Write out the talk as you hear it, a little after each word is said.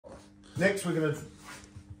Next we're going to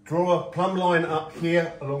draw a plumb line up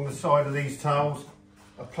here along the side of these towels,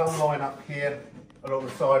 a plumb line up here along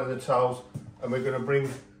the side of the towels, and we're going to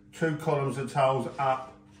bring 2 columns of towels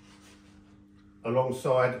up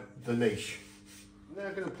alongside the niche. Now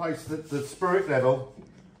I'm going to place the spirit level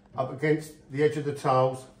up against the edge of the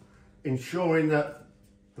towels, ensuring that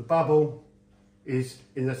the bubble is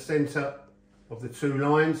in the centre of the 2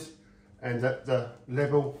 lines and that the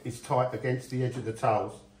level is tight against the edge of the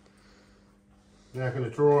towels. Now I'm going to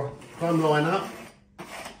draw a plumb line up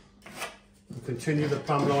and continue the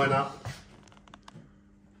plumb line up,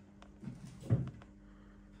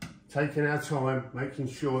 taking our time, making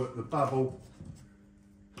sure that the bubble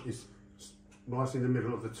is right in the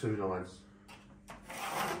middle of the 2 lines.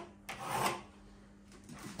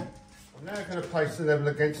 I'm now going to place the level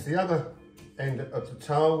against the other end of the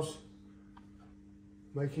towels,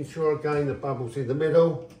 making sure again the bubble's in the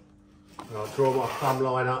middle, and I'll draw my plumb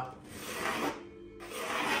line up.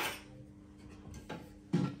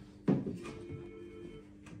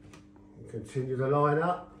 Continue the line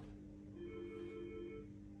up,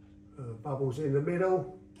 and the bubble's in the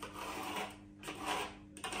middle.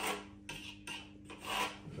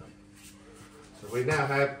 So we now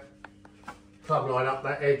have plumb line up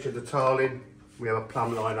that edge of the tiling, we have a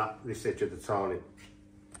plumb line up this edge of the tiling.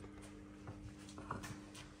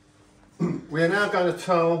 We are now going to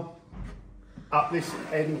tile up this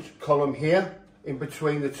end column here in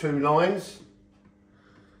between the 2 lines.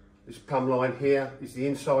 This plumb line here is the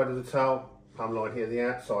inside of the towel, plumb line here the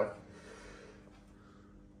outside.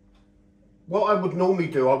 What I would normally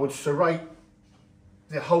do, I would serrate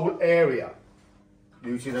the whole area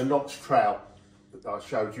using a notch trowel that I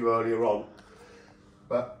showed you earlier on.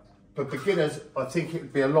 But for beginners, I think it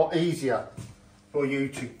would be a lot easier for you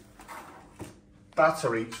to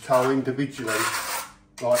batter each towel individually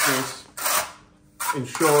like this,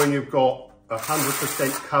 ensuring you've got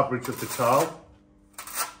 100% coverage of the towel.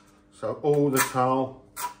 So all the towel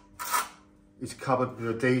is covered with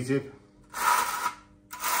adhesive.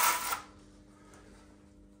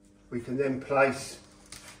 We can then place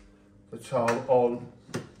the towel on,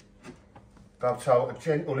 a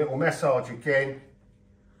gentle little massage again,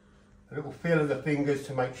 a little feel of the fingers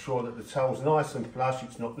to make sure that the towel's nice and flush,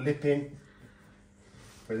 it's not lipping.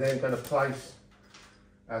 We're then going to place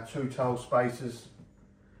our 2 towel spacers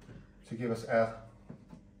to give us our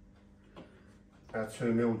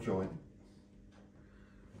 2mm joint.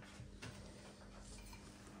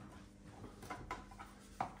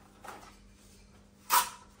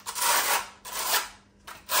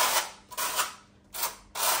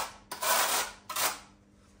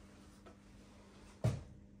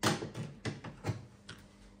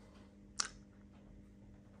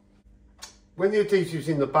 When the adhesive's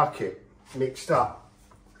in the bucket mixed up,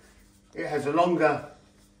 it has a longer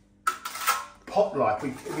pot life.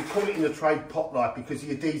 We call it in the trade pot life because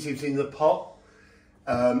the adhesive's in the pot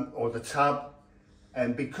or the tub,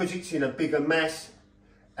 and because it's in a bigger mass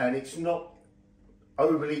and it's not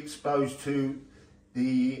overly exposed to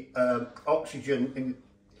the oxygen.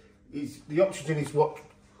 The oxygen is what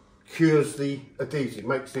cures the adhesive,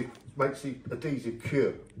 makes the adhesive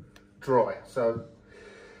cure dry. So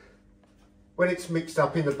when it's mixed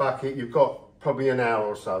up in the bucket, you've got probably an hour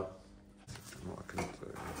or so. What I can do.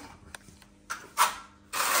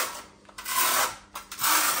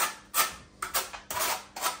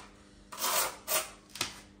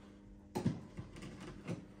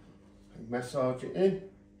 Massage it in.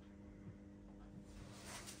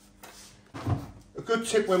 A good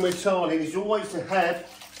tip when we're tiling is always to have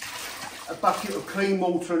a bucket of clean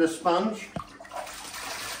water and a sponge.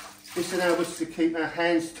 This allows us to keep our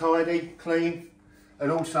hands tidy, clean, and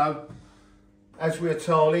also as we're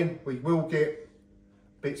tiling we will get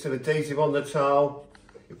bits of adhesive on the towel.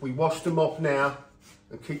 If we wash them off now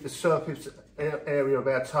and keep the surface area of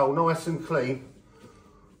our towel nice and clean,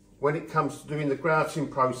 when it comes to doing the grouting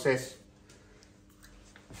process,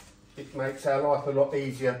 it makes our life a lot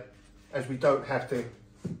easier, as we don't have to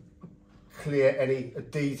clear any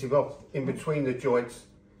adhesive off in between the joints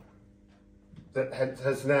that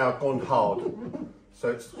has now gone hard. So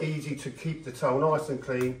it's easy to keep the towel nice and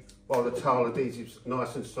clean while the towel adhesive's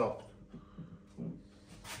nice and soft.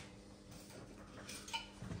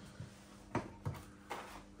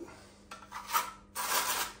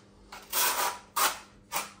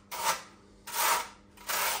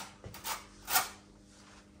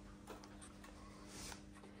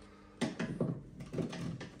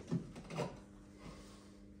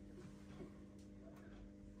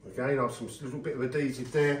 Again, I've some little bit of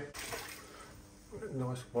adhesive there.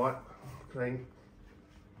 Nice white, clean.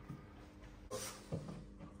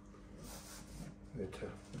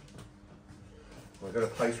 We're going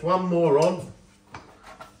to place one more on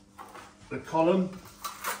the column,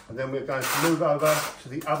 and then we're going to move over to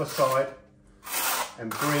the other side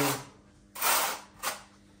and bring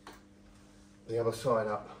the other side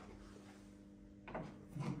up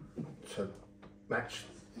to match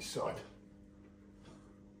this side.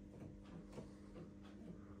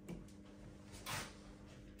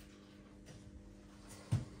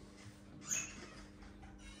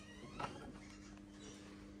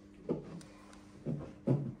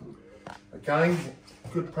 Again,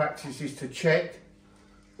 good practice is to check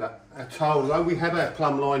that our tile, although we have our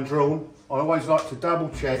plumb line drawn, I always like to double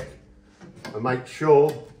check and make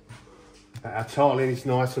sure that our tiling is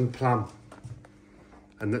nice and plumb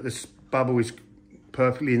and that this bubble is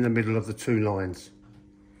perfectly in the middle of the two lines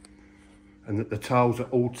and that the tiles are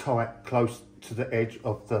all tight close to the edge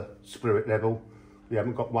of the spirit level. We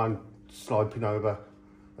haven't got one sloping over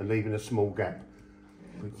and leaving a small gap.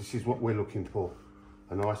 This is what we're looking for,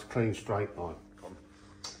 a nice clean straight line.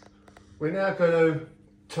 We're now going to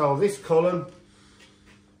tile this column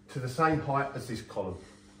to the same height as this column.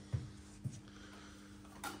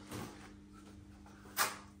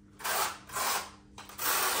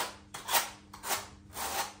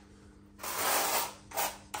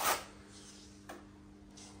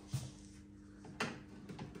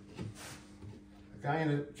 Again,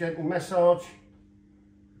 a gentle massage,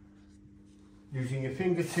 using your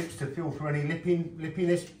fingertips to feel for any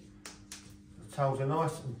lippiness. The tiles are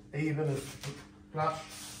nice and even and flush.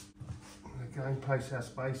 Again, place our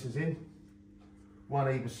spacers in, one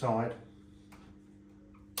either side.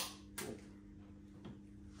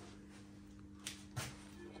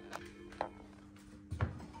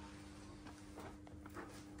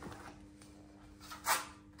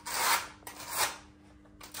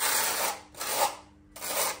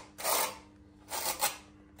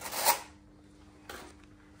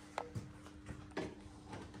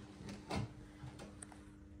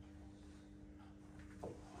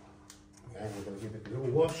 And we're going to give it a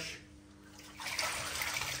little wash.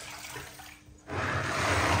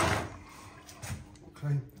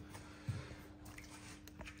 Okay.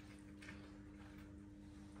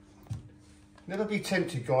 Never be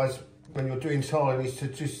tempted, guys, when you're doing tiling, is to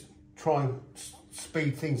just try and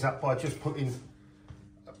speed things up by just putting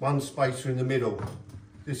one spacer in the middle.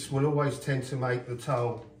 This will always tend to make the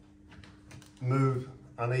tile move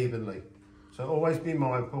unevenly. So always be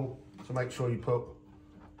mindful to make sure you put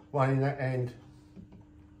one in that end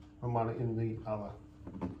and one in the other.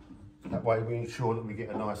 That way we ensure that we get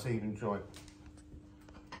a nice even joint.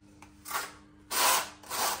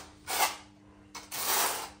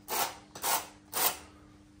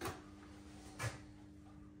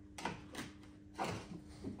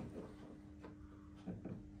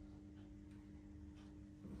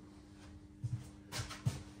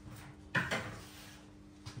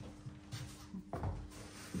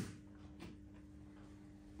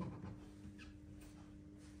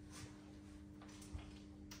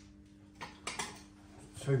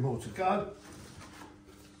 Two more to go.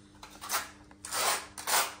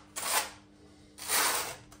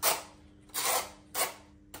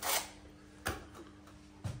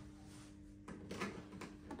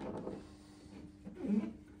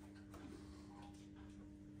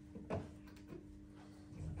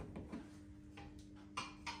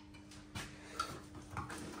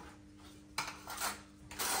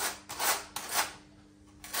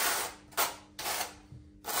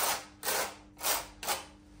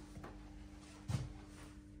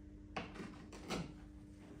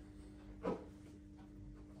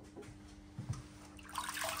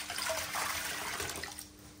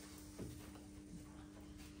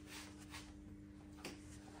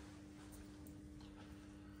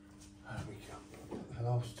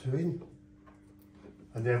 Last two in,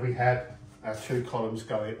 and there we have our two columns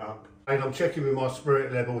going up. And I'm checking with my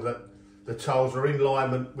spirit level that the tiles are in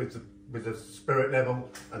alignment with the spirit level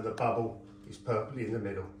and the bubble is perfectly in the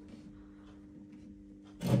middle.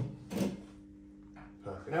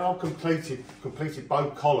 Perfect. Now I've completed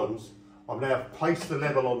both columns. I've now placed the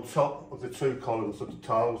level on top of the two columns of the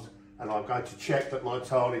tiles, and I'm going to check that my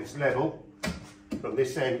tile is level from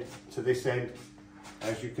this end to this end.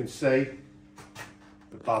 As you can see,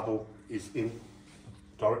 the bubble is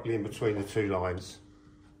directly in between the two lines.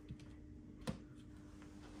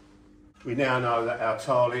 We now know that our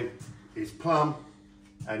tiling is plumb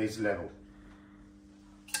and is level.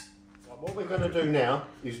 What we're going to do now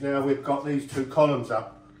is, now we've got these two columns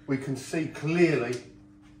up, we can see clearly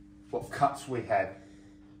what cuts we had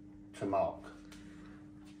to mark.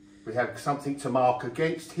 We have something to mark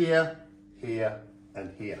against here, here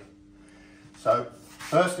and here. So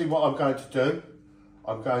firstly, what I'm going to do,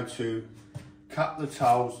 I'm going to cut the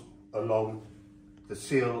tiles along the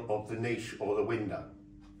sill of the niche or the window.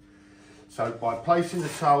 So by placing the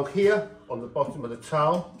tile here on the bottom of the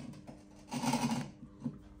tile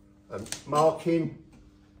and marking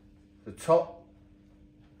the top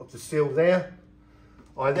of the sill there,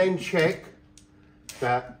 I then check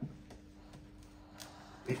that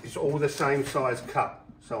it's all the same size cut.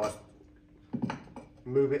 So I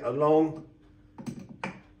move it along,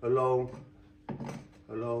 along,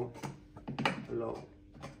 along, along,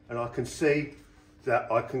 and I can see that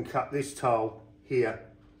I can cut this tile here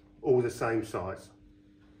all the same size.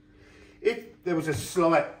 If there was a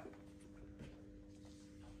slight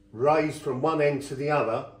raise from one end to the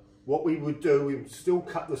other, what we would do, we would still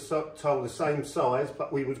cut the tile the same size,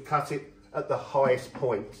 but we would cut it at the highest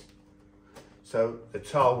point. So the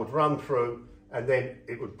tile would run through, and then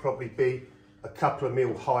it would probably be a couple of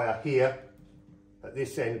mil higher here at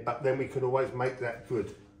this end, but then we can always make that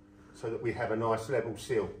good so that we have a nice level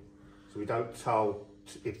sill. So we don't tile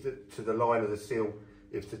to the line of the sill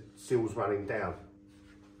if the sill's running down.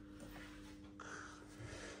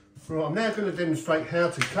 Right, I'm now going to demonstrate how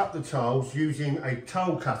to cut the tiles using a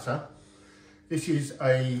tile cutter. This is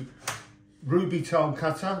a Rubi tile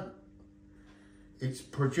cutter. It's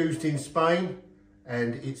produced in Spain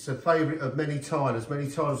and it's a favourite of many tilers. Many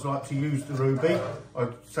tilers like to use the Rubi.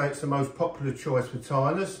 I'd say it's the most popular choice for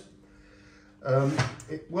tilers.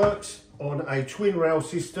 It works on a twin rail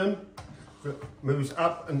system that moves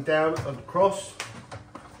up and down and across,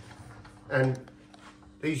 and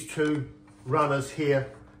these two runners here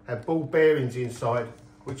have ball bearings inside,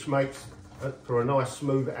 which makes for a nice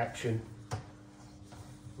smooth action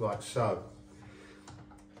like so.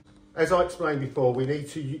 As I explained before, we need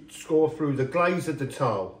to score through the glaze of the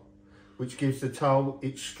tile, which gives the tile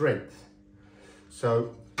its strength.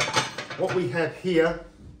 So what we have here,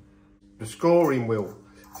 the scoring wheel.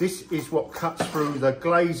 This is what cuts through the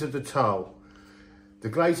glaze of the tile. The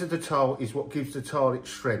glaze of the tile is what gives the tile its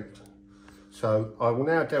strength. So I will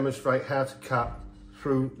now demonstrate how to cut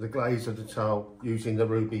through the glaze of the tile using the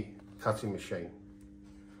Rubi cutting machine.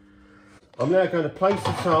 I'm now going to place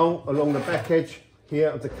the tile along the back edge here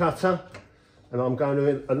of the cutter, and I'm going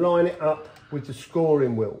to align it up with the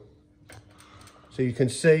scoring wheel. So you can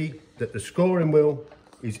see that the scoring wheel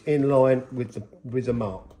is in line with the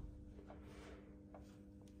mark.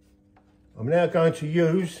 I'm now going to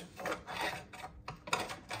use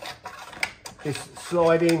this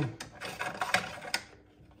sliding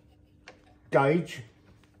gauge,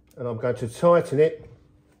 and I'm going to tighten it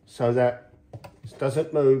so that it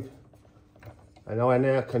doesn't move, and I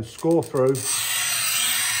now can score through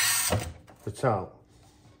the tile.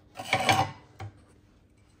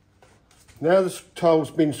 Now the tile's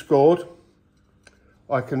been scored,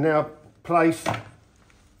 I can now place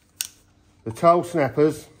the tile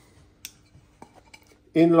snappers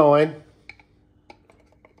in line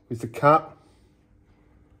with the cut,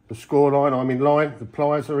 the score line. I'm in line, the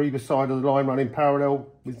pliers are either side of the line running parallel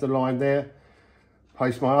with the line there.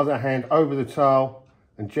 Place my other hand over the tile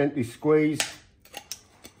and gently squeeze.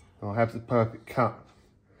 I'll have the perfect cut.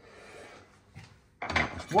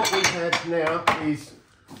 What we have now is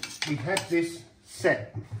we have this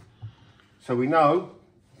set. So we know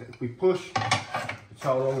that if we push the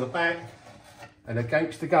tile along the back and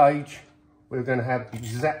against the gauge, we're going to have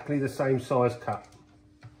exactly the same size cut.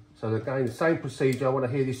 So again, the same procedure. I want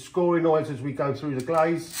to hear this scoring noise as we go through the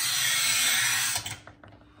glaze.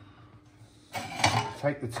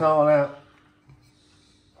 Take the tile out,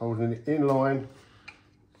 holding it in line.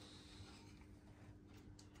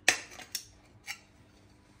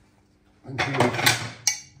 And here,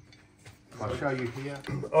 I'll show you here.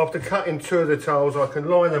 After cutting two of the tiles, I can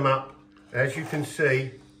line them up. As you can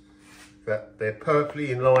see, that they're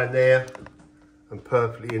perfectly in line there and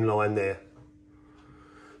perfectly in line there.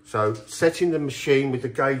 So setting the machine with the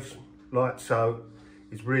gauge like so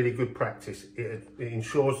is really good practice. It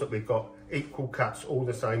ensures that we've got equal cuts, all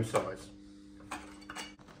the same size.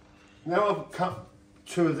 Now I've cut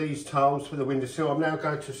two of these tiles for the windowsill, I'm now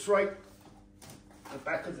going to scrape the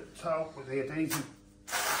back of the tile with the adhesive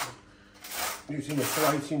using a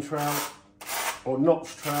serrating trowel or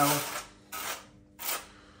notch trowel.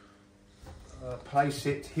 Place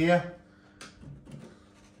it here.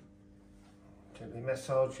 Gently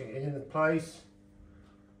massaging it into place.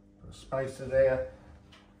 Put a spacer there.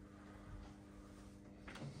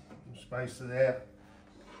 Spacer there.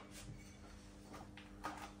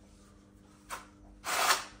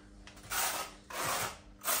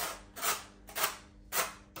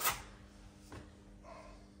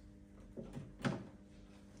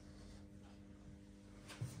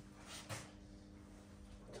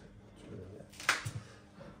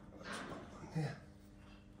 there.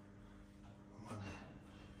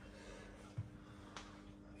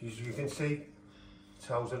 As you can see,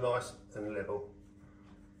 towels are nice and level.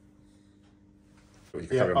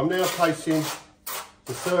 Yeah, I'm now placing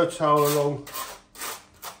the third towel along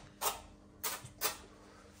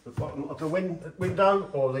the bottom of the window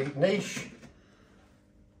or the niche,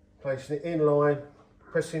 placing it in line,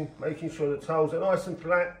 pressing, making sure the towels are nice and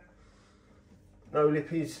flat, no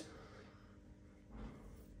lippies.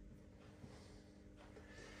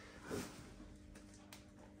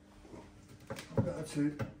 I'm going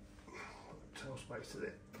to towel space to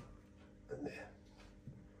there and there.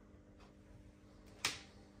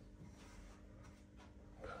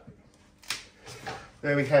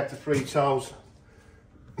 There we have the 3 towels.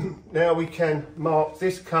 Now we can mark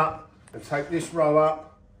this cut and take this row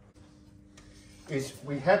up.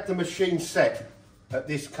 We have the machine set at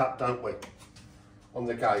this cut, don't we, on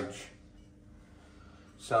the gauge.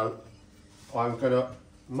 So I'm going to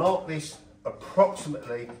mark this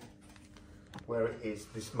approximately where it is,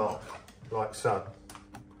 this mark, like so.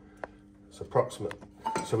 It's approximate.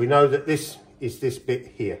 So we know that this is this bit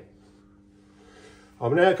here.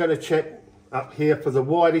 I'm now going to check up here for the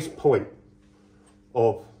widest point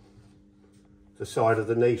of the side of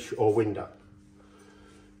the niche or window.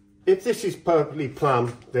 If this is perfectly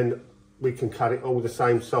plumb, then we can cut it all the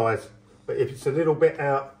same size. But if it's a little bit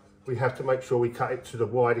out, we have to make sure we cut it to the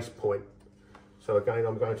widest point. So again,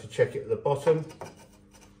 I'm going to check it at the bottom.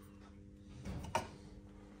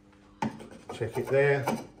 Check it there.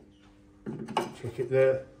 Check it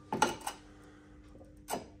there.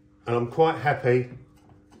 And I'm quite happy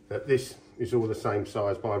that this is all the same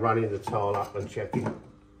size by running the tile up and checking.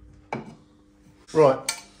 Right,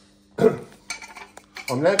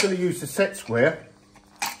 I'm now going to use the set square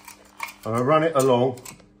and I run it along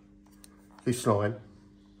this line.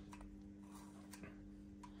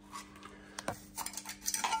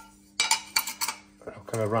 I'm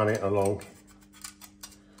going to run it along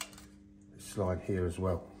this line here as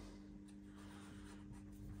well.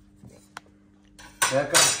 Now I'm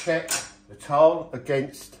going to check the tile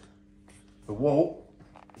against the wall,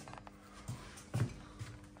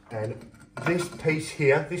 and this piece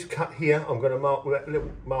here, this cut here, I'm going to mark with that little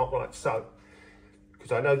mark like so,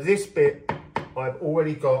 because I know this bit I've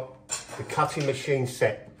already got the cutting machine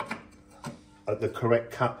set at the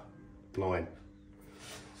correct cut line.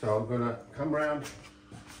 So I'm going to come round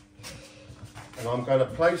and I'm going to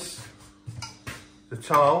place the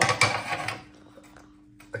tile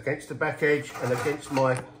against the back edge and against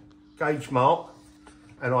my gauge mark,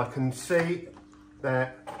 and I can see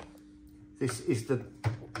that this is the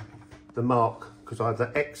mark because I have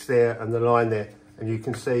the X there and the line there, and you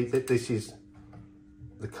can see that this is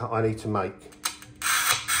the cut I need to make.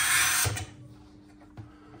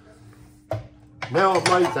 Now I've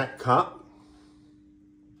made that cut,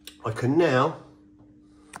 I can now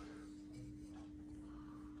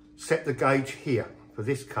set the gauge here for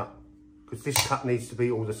this cut, because this cut needs to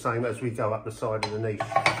be all the same as we go up the side of the niche.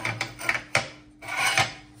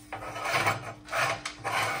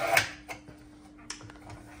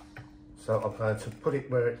 So I'm going to put it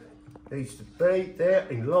where it needs to be, there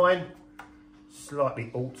in line,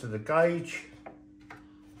 slightly alter the gauge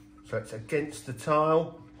so it's against the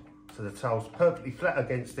tile, so the tile's perfectly flat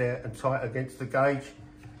against there and tight against the gauge,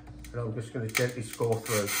 and I'm just going to gently score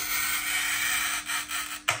through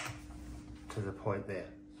to the point there.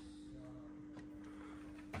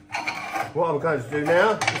 What I'm going to do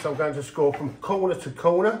now is I'm going to score from corner to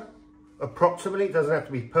corner, approximately. It doesn't have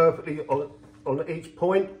to be perfectly on each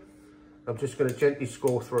point. I'm just going to gently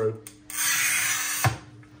score through.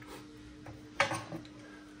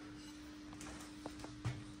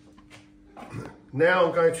 Now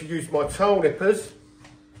I'm going to use my tile nippers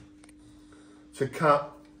to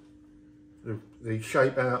cut the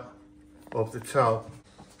shape out of the tile.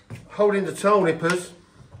 Holding the tile nippers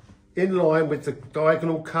in line with the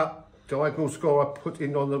diagonal score I put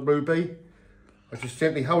in on the Rubi, I just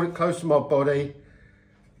gently hold it close to my body,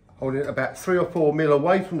 holding it about 3 or 4 mil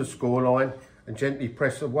away from the score line, and gently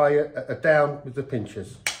press away down with the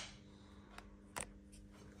pinchers.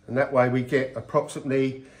 And that way we get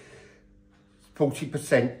approximately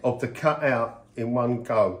 40% of the cut out in one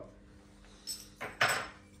go.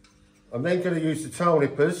 I'm then going to use the tile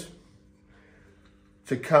nippers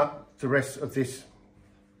to cut the rest of this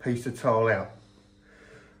piece of tile out.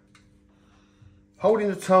 Holding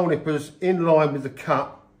the tile nippers in line with the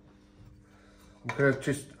cut, I'm going to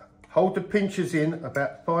just hold the pinchers in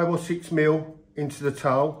about 5 or 6 mil into the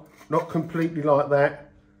tile, not completely like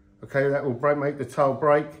that. Okay, that will make the tile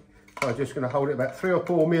break. So I'm just going to hold it about 3 or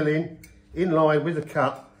 4 mil in line with the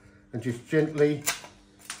cut, and just gently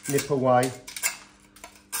nip away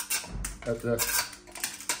at the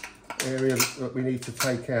area that we need to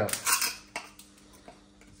take out.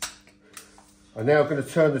 I'm now going to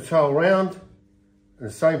turn the towel round, and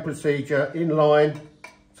the same procedure, in line,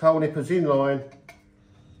 towel nippers in line,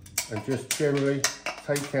 and just generally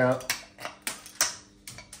take out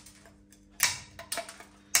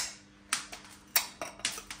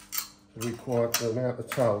the required amount of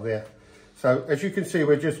towel there. So as you can see,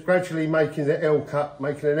 we're just gradually making the L cut,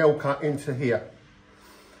 making an L cut into here.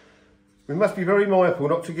 We must be very mindful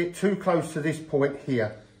not to get too close to this point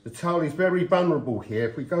here. The towel is very vulnerable here.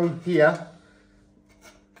 If we go here,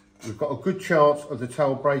 we've got a good chance of the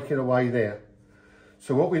towel breaking away there.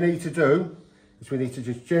 So what we need to do is we need to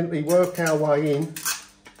just gently work our way in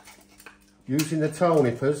using the towel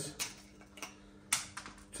nippers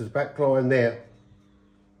to the back line there.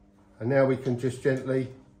 And now we can just gently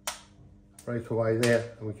break away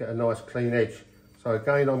there and we get a nice clean edge. So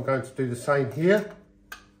again, I'm going to do the same here.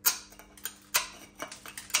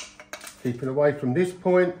 Keeping away from this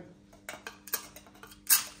point.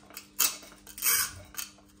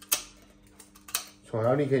 So I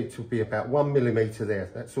only get it to be about 1 millimetre there.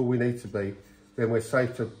 That's all we need to be. Then we're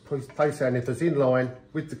safe to place our nippers in line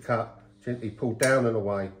with the cut, gently pull down and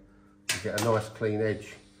away and get a nice clean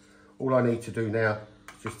edge. All I need to do now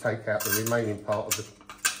is just take out the remaining part of the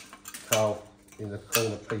towel in the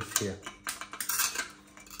corner piece here.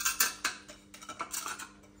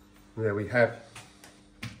 There we have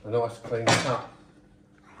a nice clean cut.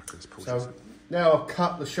 So now I've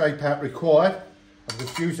cut the shape out required. I'm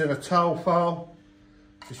just using a towel file,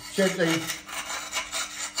 just gently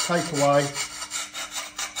take away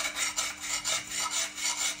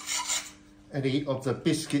any of the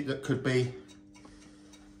biscuit that could be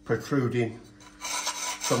protruding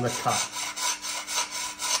from the cut.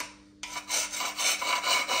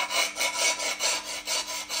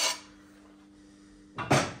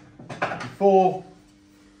 Before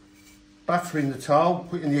buttering the towel,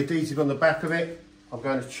 putting the adhesive on the back of it, I'm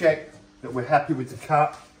going to check that we're happy with the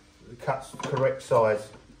cut, the cut's the correct size.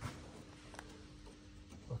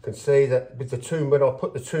 I can see that with the when I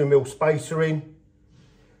put the 2mm spacer in,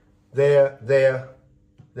 there,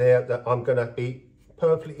 that I'm going to be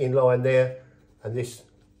perfectly in line there, and this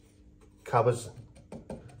covers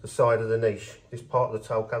the side of the niche. This part of the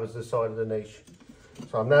towel covers the side of the niche.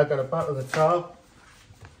 So I'm now going to butter the towel.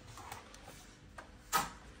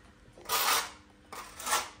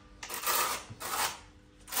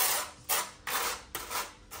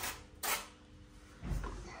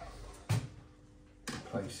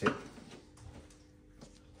 Place it.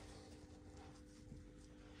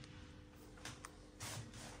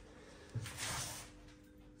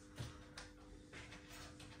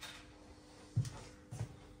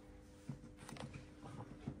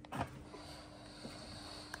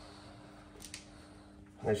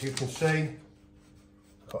 As you can see,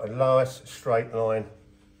 got a nice straight line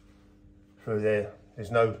through there.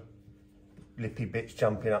 There's no lippy bits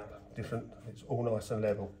jumping up different. It's all nice and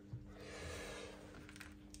level.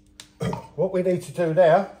 What we need to do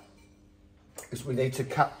now is we need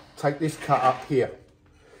to take this cut up here.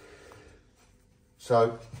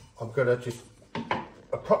 So I'm going to just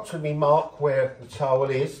approximately mark where the towel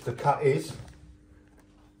is, the cut is.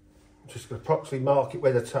 Just approximately mark it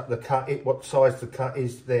where the cut is, what size the cut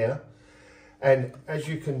is there. And as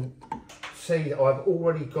you can see, I've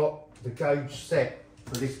already got the gauge set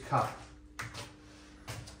for this cut.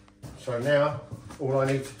 So now all I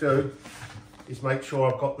need to do is make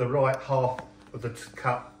sure I've got the right half of the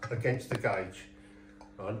cut against the gauge.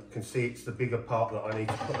 I can see it's the bigger part that I need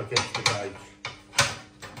to put against the gauge.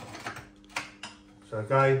 So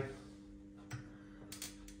again,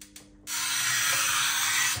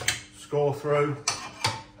 score through.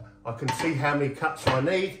 I can see how many cuts I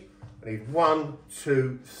need. I need 1,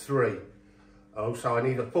 2, 3. Also I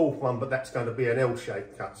need a fourth one, but that's going to be an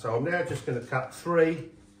L-shaped cut. So I'm now just going to cut 3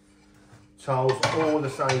 towels all the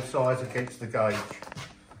same size against the gauge.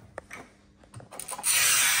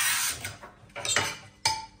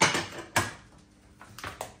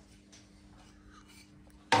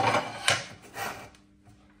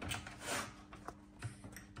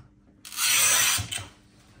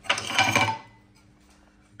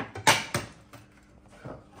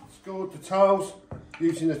 Scored the towels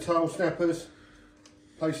using the towel snappers,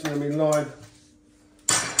 placing them in line.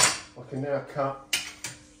 I can now cut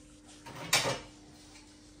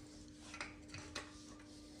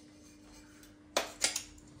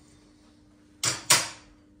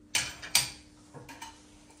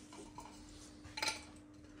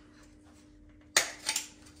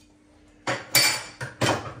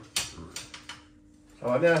So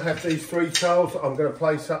I now have these 3 tiles that I'm going to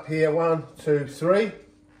place up here, 1, 2, 3.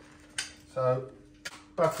 So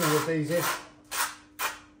buckle with these in.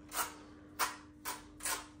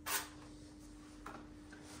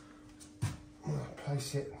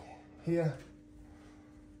 Place it here.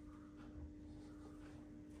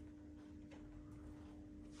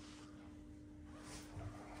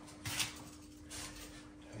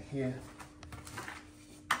 Here.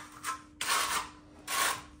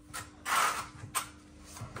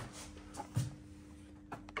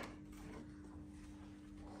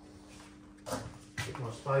 Get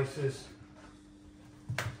my spaces.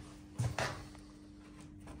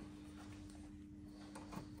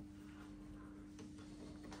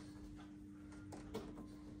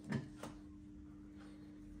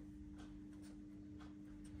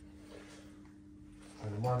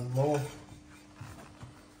 And one more.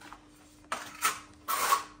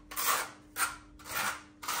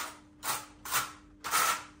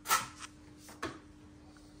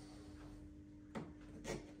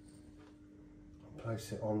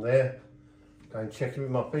 Place it on there. Go and check it with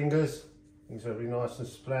my fingers. Things will be nice and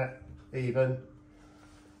splat, even.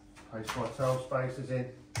 Place my tile spaces in.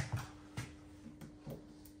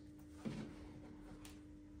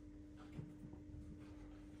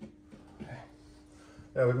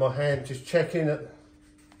 Now with my hand just checking it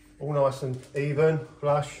all nice and even,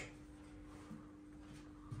 flush.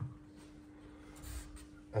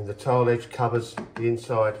 And the tile edge covers the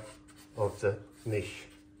inside of the niche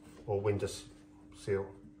or window seal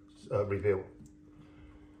reveal.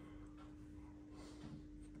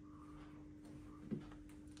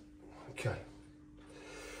 Okay.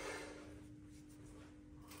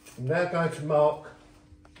 I'm now going to mark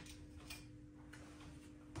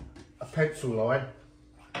a pencil line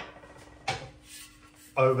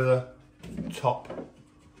over the top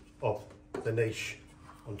of the niche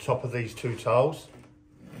on top of these 2 tiles.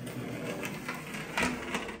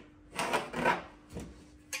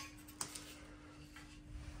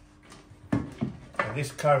 And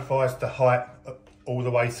this clarifies the height all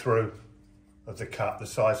the way through of the cut, the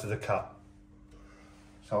size of the cut.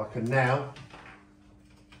 So I can now,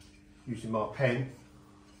 using my pen,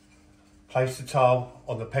 place the tile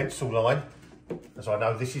on the pencil line, as I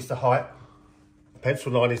know this is the height. The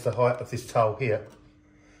pencil line is the height of this tile here.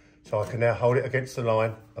 So I can now hold it against the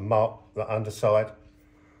line and mark the underside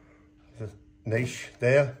of the niche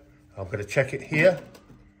there. I'm going to check it here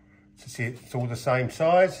to see it's all the same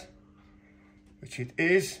size, which it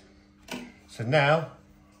is. So now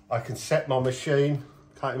I can set my machine,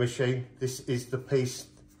 cutting machine. This is the piece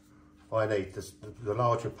I need. The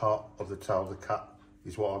larger part of the tile, the cut,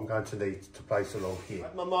 is what I'm going to need to place along here.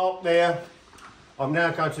 At my mark there, I'm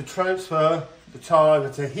now going to transfer the tile over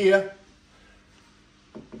to here,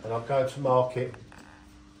 and I'm going to mark it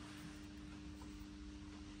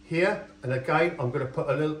here. And again, I'm going to put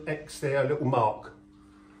a little X there, a little mark.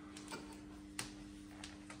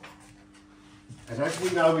 And as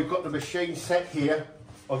we know, we've got the machine set here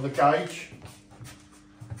on the gauge.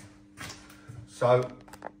 So,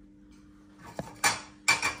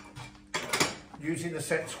 using the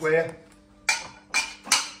set square,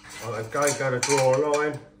 I'm again going to draw a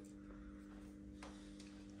line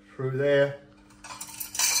through there,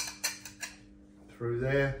 through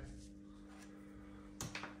there.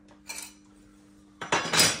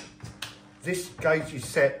 This gauge is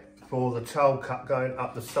set for the tile cut going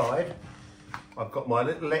up the side. I've got my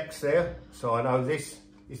little X there, so I know this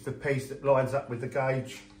is the piece that lines up with the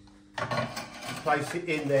gauge. Place it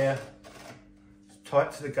in there,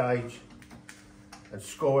 tight to the gauge, and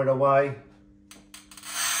score it away.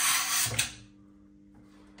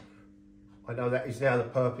 I know that is now the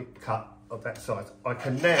perfect cut of that size. I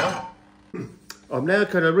can now, I'm now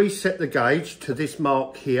going to reset the gauge to this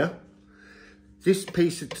mark here. This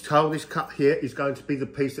piece of tile, this cut here, is going to be the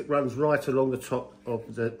piece that runs right along the top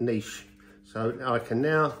of the niche. So I can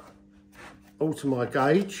now alter my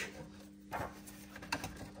gauge,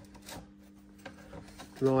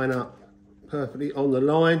 line up perfectly on the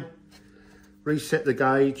line, reset the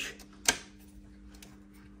gauge,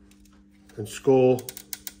 and score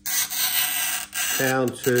down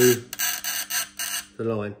to the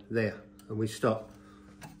line there, and we stop.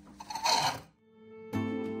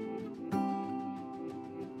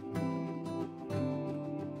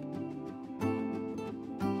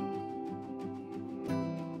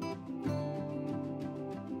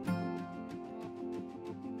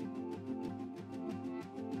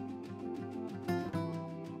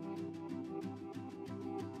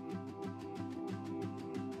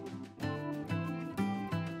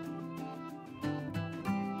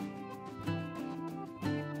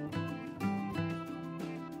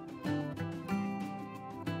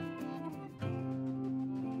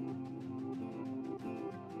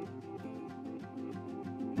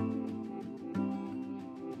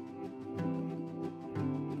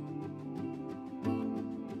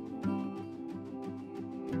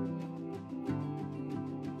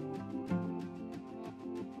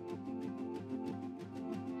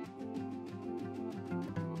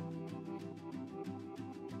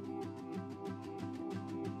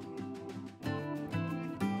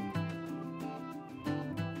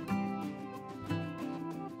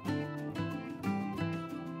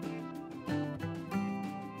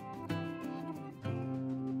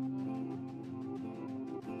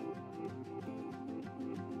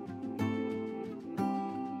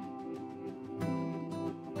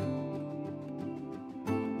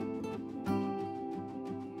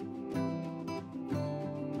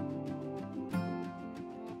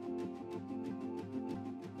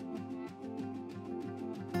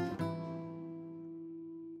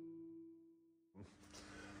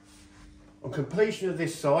 On completion of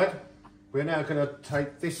this side, we're now going to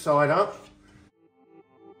take this side up.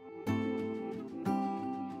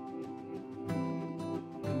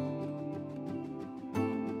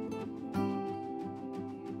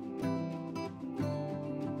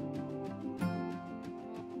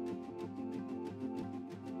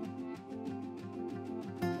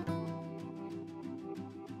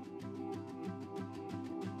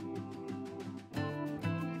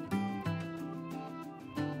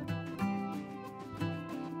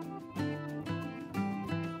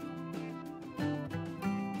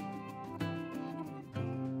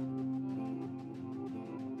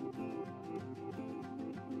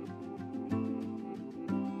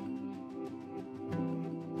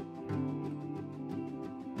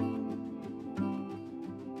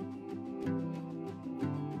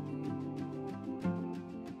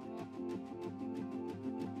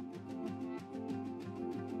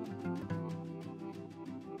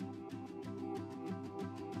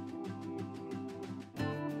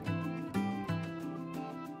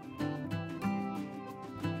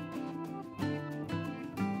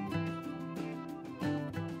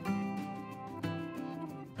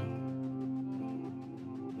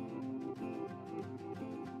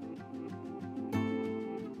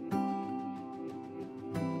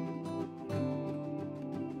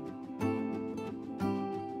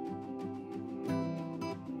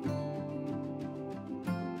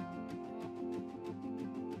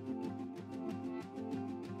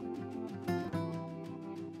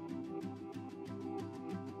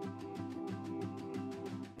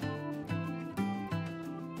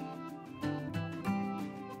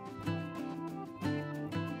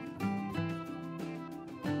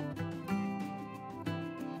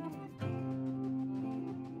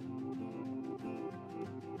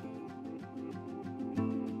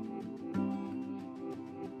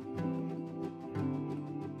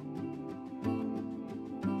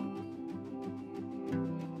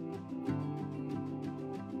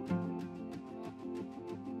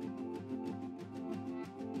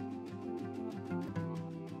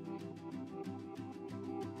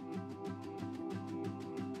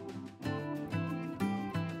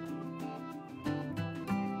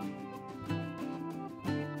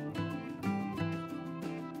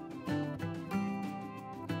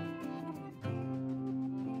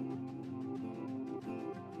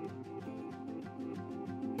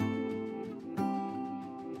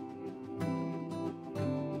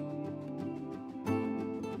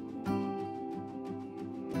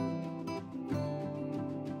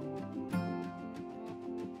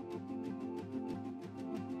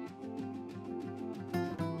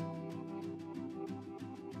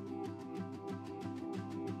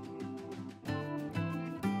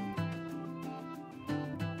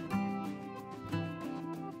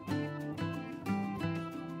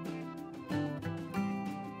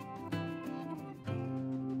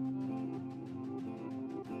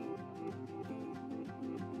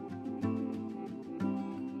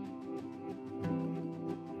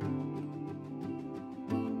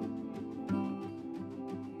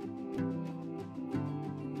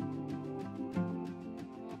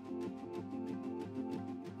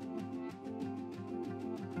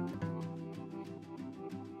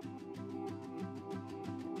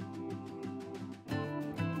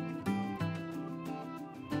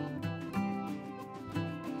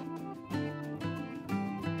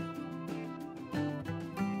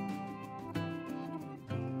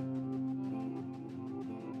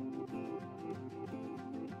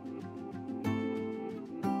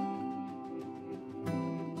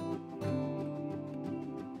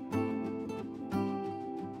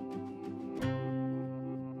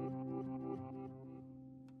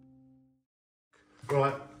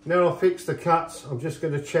 Right, now I've fixed the cuts, I'm just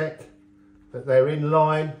going to check that they're in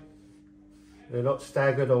line. They're not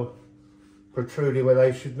staggered or protruding where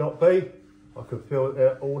they should not be. I can feel that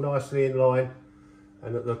they're all nicely in line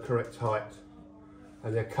and at the correct height.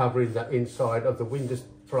 And they're covering the inside of the window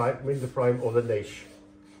frame or the niche.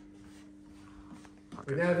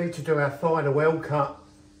 We now need to do our final weld cut.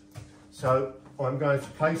 So I'm going to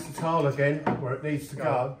place the tile again where it needs to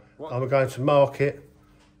go. I'm going to mark it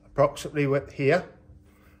approximately here.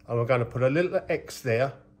 And we're going to put a little X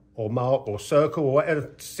there, or mark, or circle, or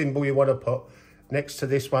whatever symbol you want to put next to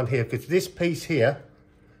this one here. Because this piece here,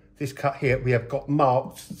 this cut here, we have got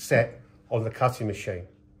marked set on the cutting machine.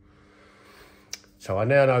 So I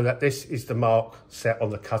now know that this is the mark set on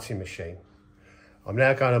the cutting machine. I'm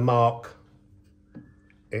now going to mark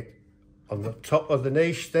it on the top of the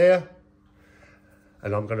niche there.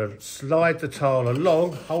 And I'm going to slide the tile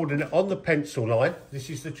along, holding it on the pencil line. This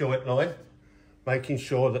is the joint line, making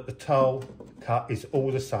sure that the tile cut is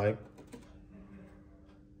all the same.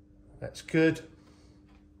 That's good.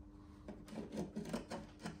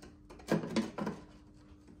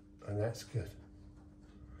 And that's good.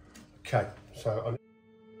 Okay, so I'm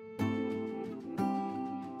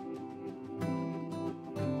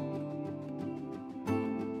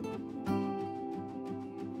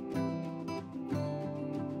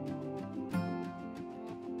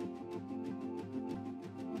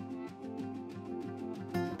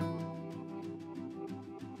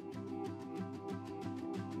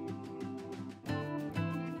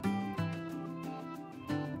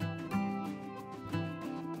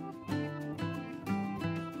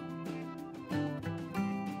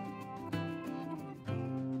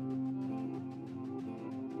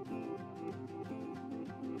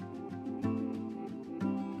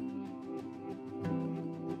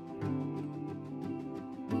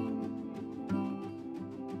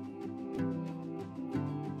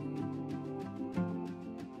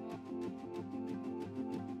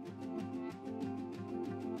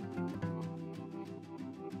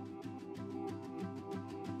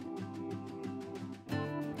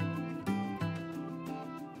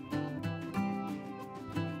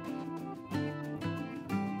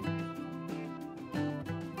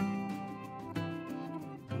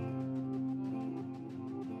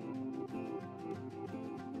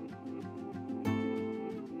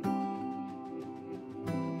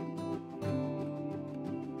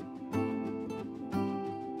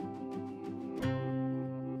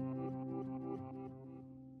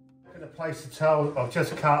going to place the towel I've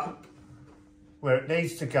just cut where it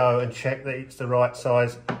needs to go and check that it's the right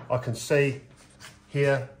size. I can see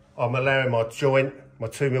here I'm allowing my joint, my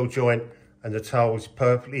 2mm joint, and the towel is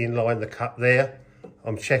perfectly in line, the cut there.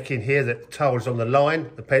 I'm checking here that the towel's on the line,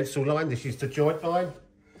 the pencil line. This is the joint line.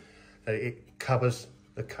 That it covers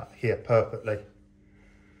the cut here perfectly.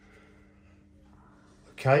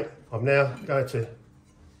 Okay, I'm now going to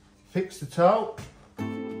fix the towel.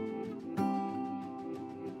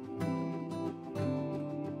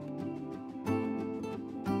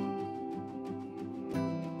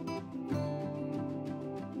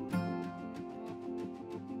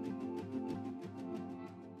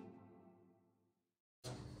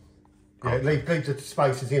 Yeah, leave the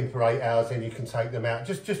spaces in for 8 hours, then you can take them out,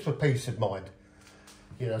 just for peace of mind.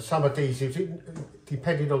 You know, some adhesives,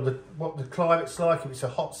 depending on what the climate's like, if it's a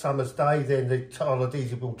hot summer's day, then the tile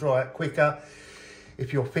adhesive will dry out quicker.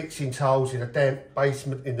 If you're fixing tiles in a damp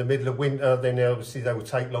basement in the middle of winter, then obviously they will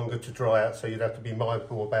take longer to dry out, so you'd have to be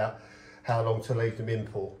mindful about how long to leave them in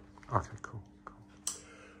for. Okay, cool.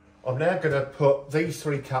 I'm now going to put these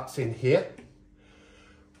 3 cuts in here.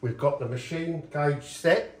 We've got the machine gauge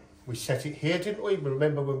set. We set it here, didn't we?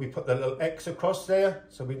 Remember when we put the little X across there?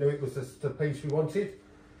 So we knew it was the piece we wanted.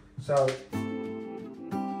 So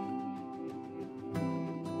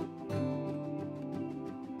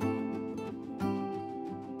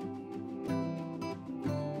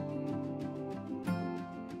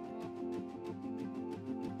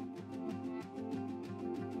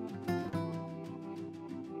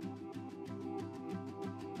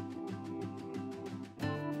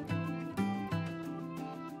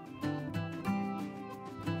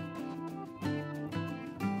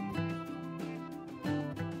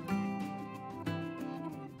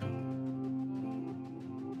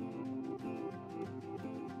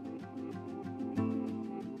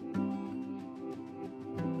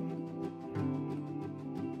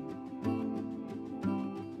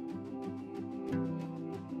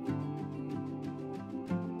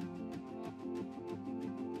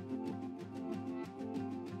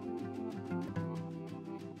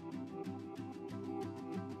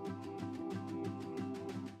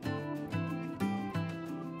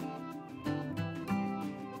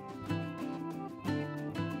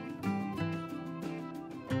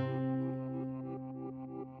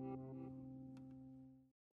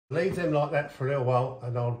leave them like that for a little while,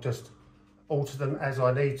 and I'll just alter them as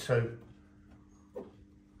I need to.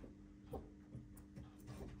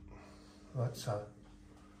 Right, so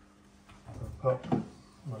I'll put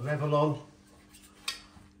my level on,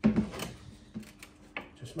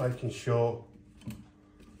 just making sure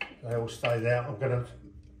they all stay there. I'm going to,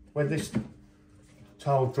 when this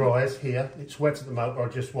tile dries here, it's wet at the moment,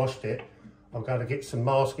 I just washed it, I'm going to get some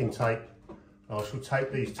masking tape. I shall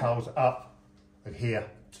tape these tiles up and here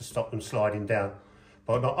to stop them sliding down.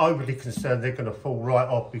 But I'm not overly concerned they're going to fall right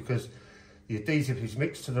off, because the adhesive is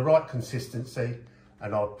mixed to the right consistency,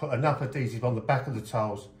 and I'll put enough adhesive on the back of the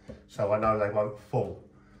tiles so I know they won't fall.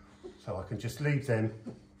 So I can just leave them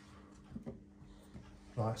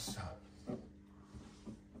like so.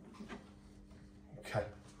 Okay,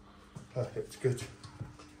 perfect, good.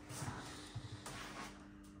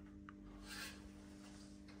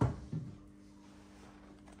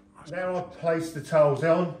 Now I've placed the tiles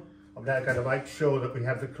on, I'm now going to make sure that we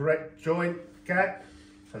have the correct joint gap.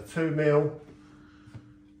 So 2 mil,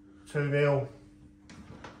 2 mil,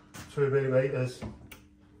 2 millimeters.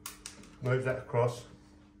 Move that across.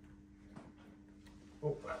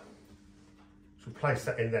 Oh. So place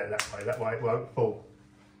that in there that way it won't fall.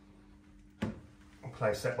 And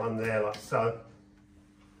place that one there like so.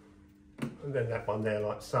 And then that one there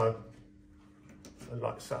like so. And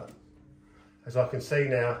like so. As I can see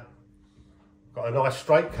now, I've got a nice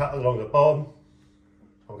straight cut along the bottom.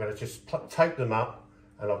 I'm going to just tape them up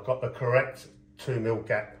and I've got the correct 2 mil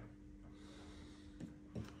gap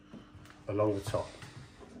along the top.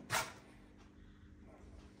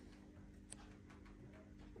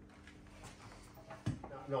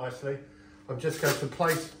 Nicely, I'm just going to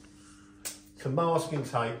place some masking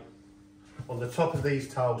tape on the top of these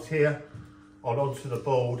tiles here onto the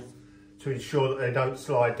board to ensure that they don't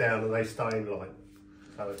slide down and they stay in line.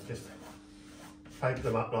 So just tape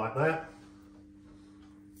them up like that.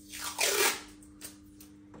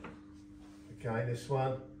 Okay, this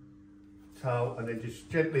one, tile, and then just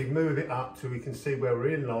gently move it up till we can see where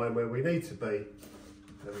we're in line, where we need to be.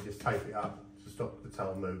 Then we just tape it up to stop the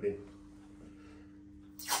tile moving.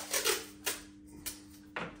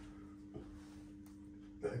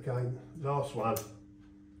 Again, last one,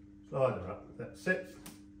 slide her up, that's it,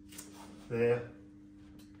 there.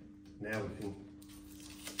 Now we can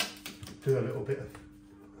do a little bit of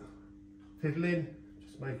fiddling,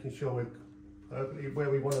 just making sure we're perfectly where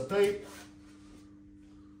we want to be.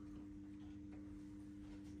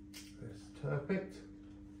 That's perfect.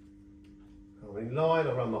 I'm in line,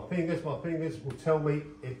 I run my fingers will tell me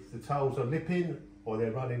if the tiles are lipping or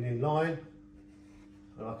they're running in line,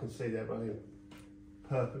 and I can see they're running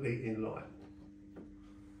perfectly in line.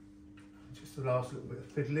 Just the last little bit of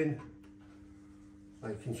fiddling,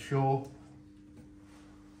 making sure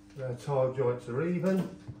our tile joints are even.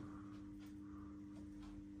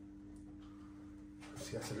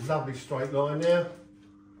 See, that's a lovely straight line now.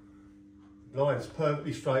 Line's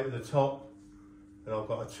perfectly straight at the top, and I've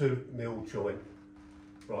got a 2 mil joint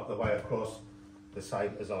right the way across, the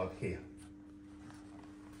same as I've here.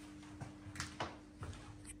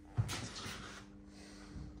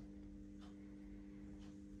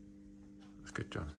 Good, John.